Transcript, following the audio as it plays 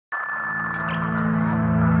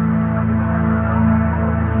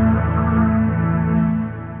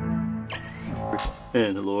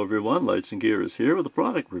And hello everyone, Lights and Gear is here with a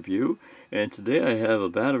product review, and today I have a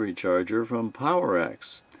battery charger from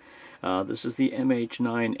Powerex. This is the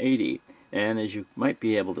MH-C980, and as you might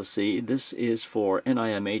be able to see, this is for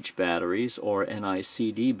NiMH batteries or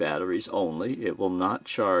NiCd batteries only. It will not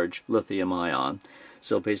charge lithium ion,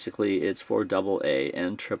 so basically it's for AA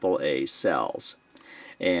and AAA cells.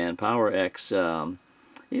 And Powerex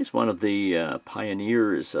is one of the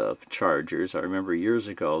pioneers of chargers. I remember years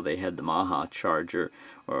ago they had the Maha charger,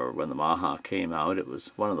 or when the Maha came out, it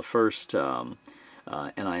was one of the first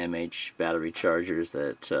NiMH battery chargers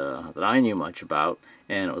that I knew much about,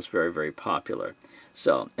 and it was very, very popular.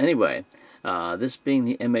 So anyway, this being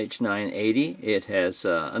the MH-C980, it has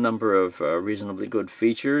a number of reasonably good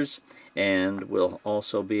features, and will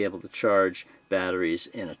also be able to charge batteries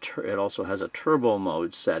in it also has a turbo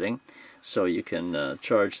mode setting, so you can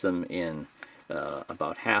charge them in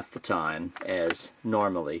about half the time as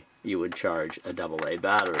normally you would charge a AA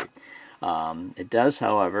battery. It does,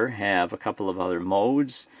 however, have a couple of other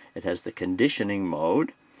modes. It has the conditioning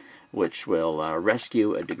mode, which will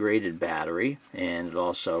rescue a degraded battery, and it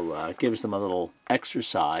also gives them a little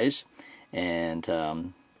exercise,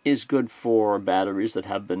 and is good for batteries that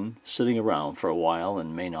have been sitting around for a while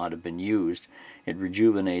and may not have been used. It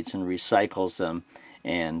rejuvenates and recycles them,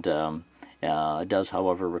 and it does,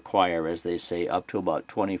 however, require, as they say, up to about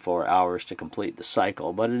 24 hours to complete the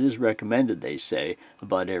cycle, but it is recommended, they say,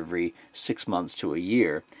 about every 6 months to a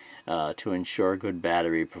year to ensure good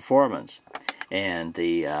battery performance. And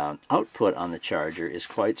the output on the charger is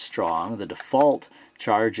quite strong. The default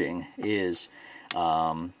charging is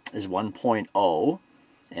 1.0,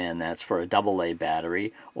 and that's for a AA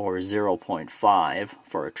battery, or 0.5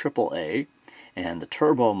 for a AAA. And the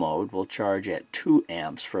turbo mode will charge at 2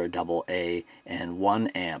 amps for a AA and 1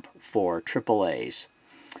 amp for AAAs.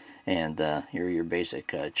 And here are your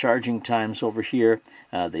basic charging times over here.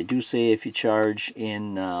 They do say if you charge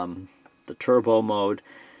in the turbo mode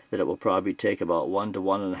that it will probably take about 1 to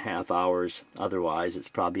 1.5 hours. Otherwise, it's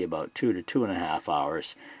probably about 2 to 2.5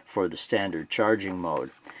 hours for the standard charging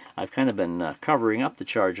mode. I've kind of been covering up the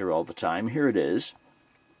charger all the time. Here it is.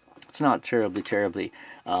 It's not terribly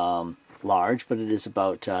large, but it is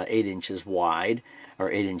about 8 inches wide,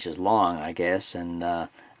 or 8 inches long, I guess, and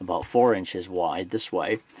about 4 inches wide this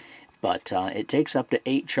way. But it takes up to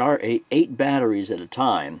 8 batteries at a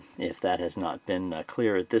time, if that has not been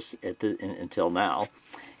clear until now.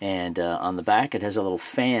 And on the back it has a little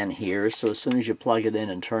fan here, so as soon as you plug it in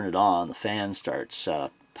and turn it on, the fan starts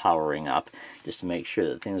powering up, just to make sure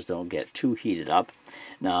that things don't get too heated up.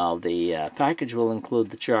 Now the package will include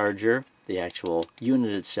the charger, the actual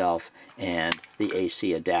unit itself, and the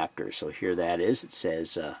AC adapter. So here that is. It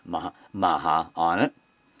says Maha on it.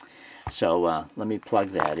 So let me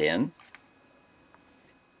plug that in.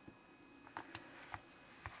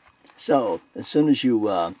 So as soon as you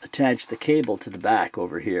attach the cable to the back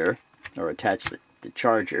over here, or attach the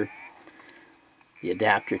charger, the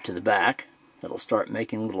adapter to the back, it'll start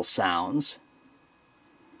making little sounds,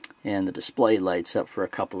 and the display lights up for a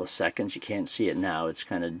couple of seconds. You can't see it now, it's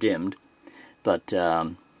kind of dimmed, but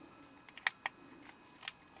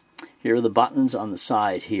here are the buttons on the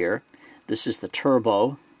side here. This is the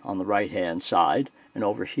turbo on the right hand side, and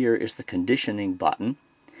over here is the conditioning button.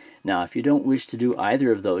 Now if you don't wish to do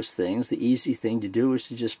either of those things, the easy thing to do is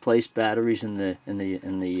to just place batteries in the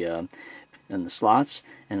slots,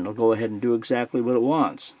 and it'll go ahead and do exactly what it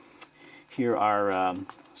wants. Here are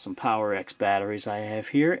some Powerex batteries I have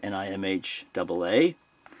here, NiMH AA.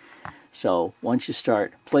 So once you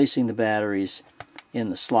start placing the batteries in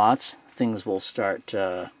the slots, things will start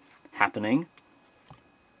happening.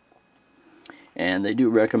 And they do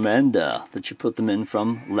recommend that you put them in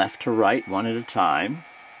from left to right, one at a time.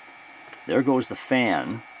 There goes the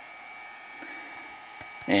fan.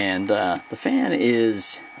 And the fan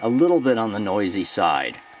is a little bit on the noisy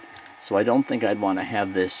side, so I don't think I'd want to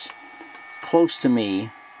have this close to me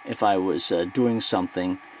if I was doing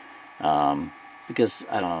something, because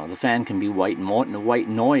I don't know, the fan can be white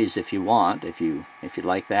noise if you want, if you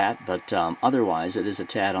like that, but otherwise it is a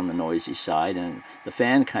tad on the noisy side, and the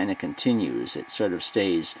fan kind of continues. It sort of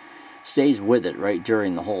stays with it right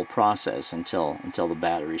during the whole process until the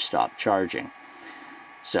battery stops charging.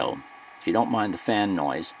 So if you don't mind the fan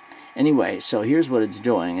noise. Anyway, so here's what it's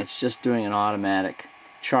doing. It's just doing an automatic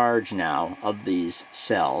charge now of these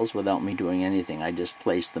cells without me doing anything. I just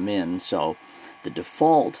place them in. So the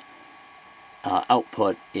default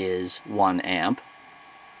output is 1 amp,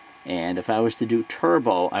 and if I was to do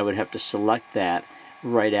turbo, I would have to select that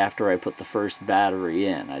right after I put the first battery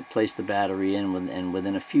in. I'd place the battery in, and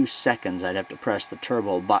within a few seconds I'd have to press the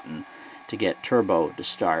turbo button to get turbo to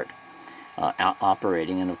start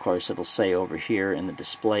operating, and of course it'll say over here in the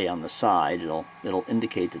display on the side, it'll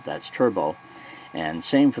indicate that that's turbo. And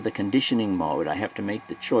same for the conditioning mode. I have to make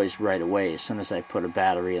the choice right away as soon as I put a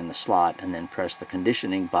battery in the slot, and then press the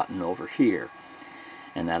conditioning button over here,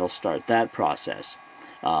 and that'll start that process.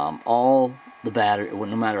 All the battery, well,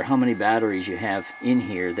 no matter how many batteries you have in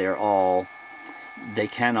here, they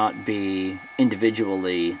cannot be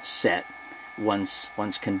individually set. Once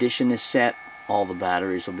condition is set, all the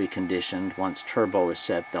batteries will be conditioned. Once turbo is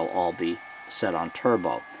set, they'll all be set on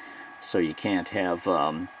turbo. So you can't have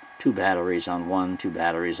 2 batteries on one, 2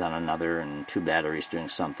 batteries on another, and 2 batteries doing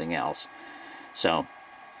something else. So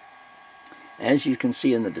as you can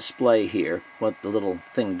see in the display here, what the little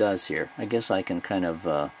thing does here, I guess I can kind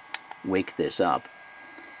of wake this up.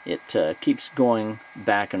 It keeps going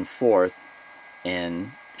back and forth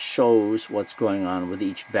and shows what's going on with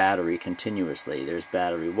each battery continuously. There's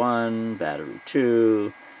battery 1, battery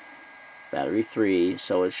 2, battery 3,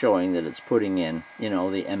 so it's showing that it's putting in,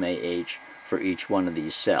 the MAH for each one of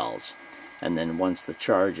these cells. And then once the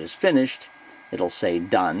charge is finished, it'll say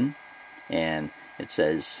done, and it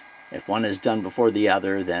says if one is done before the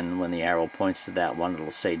other, then when the arrow points to that one, it'll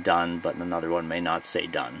say done, but another one may not say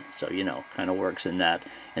done. So, kind of works in that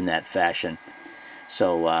fashion.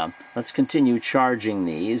 So let's continue charging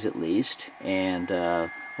these at least, and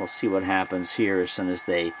we'll see what happens here as soon as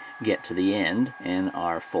they get to the end and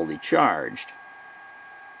are fully charged.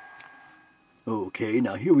 Okay,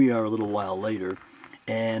 now here we are a little while later,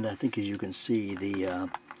 and I think as you can see, the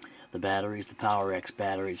batteries, the Powerex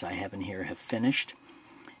batteries I have in here have finished,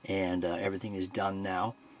 and everything is done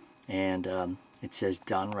now, and it says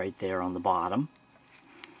done right there on the bottom.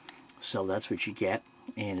 So that's what you get,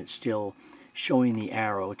 and it's still showing the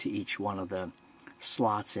arrow to each one of the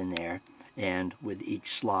slots in there, and with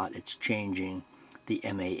each slot it's changing the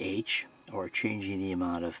MAH, or changing the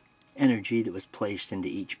amount of energy that was placed into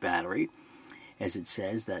each battery. As it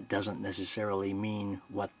says, that doesn't necessarily mean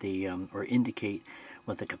what the or indicate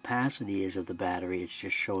what the capacity is of the battery. It's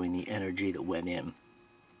just showing the energy that went in.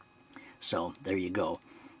 So there you go,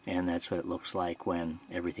 and that's what it looks like when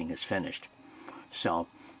everything is finished. So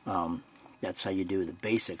that's how you do the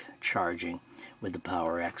basic charging with the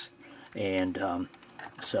Powerex. And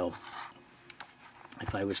so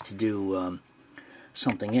if I was to do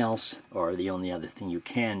something else, or the only other thing you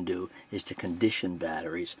can do is to condition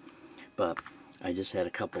batteries, but I just had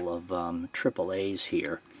a couple of AAAs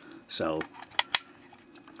here, so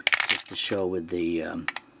just to show with the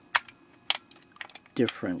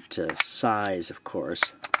different size, of course,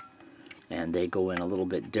 and they go in a little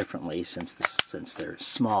bit differently since they're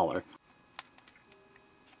smaller.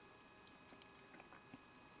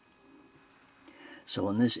 So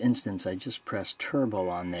in this instance, I just pressed turbo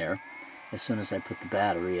on there as soon as I put the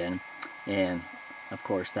battery in, and of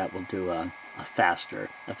course that will do a faster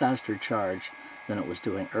charge than it was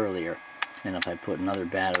doing earlier. And if I put another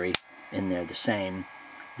battery in there the same,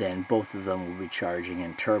 then both of them will be charging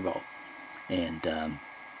in turbo. And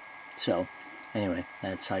so anyway,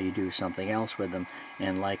 that's how you do something else with them.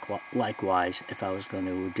 And likewise, if I was going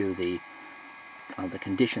to do the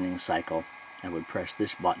conditioning cycle, I would press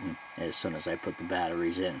this button as soon as I put the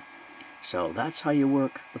batteries in. So that's how you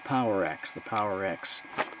work the Powerex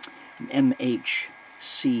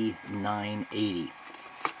MH-C980.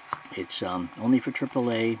 It's only for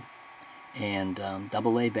AAA and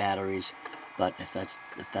AA batteries, but if that's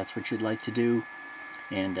what you'd like to do,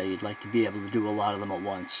 and you'd like to be able to do a lot of them at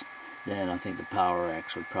once, then I think the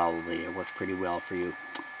Powerex would probably work pretty well for you.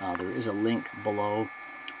 There is a link below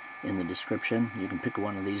in the description. You can pick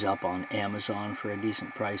one of these up on Amazon for a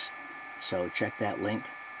decent price, so check that link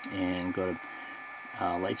and go to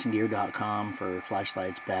lightsandgear.com for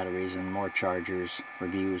flashlights, batteries, and more chargers,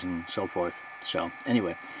 reviews, and so forth. So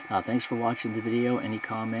anyway, thanks for watching the video. Any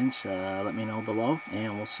comments, let me know below,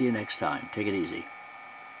 and we'll see you next time. Take it easy.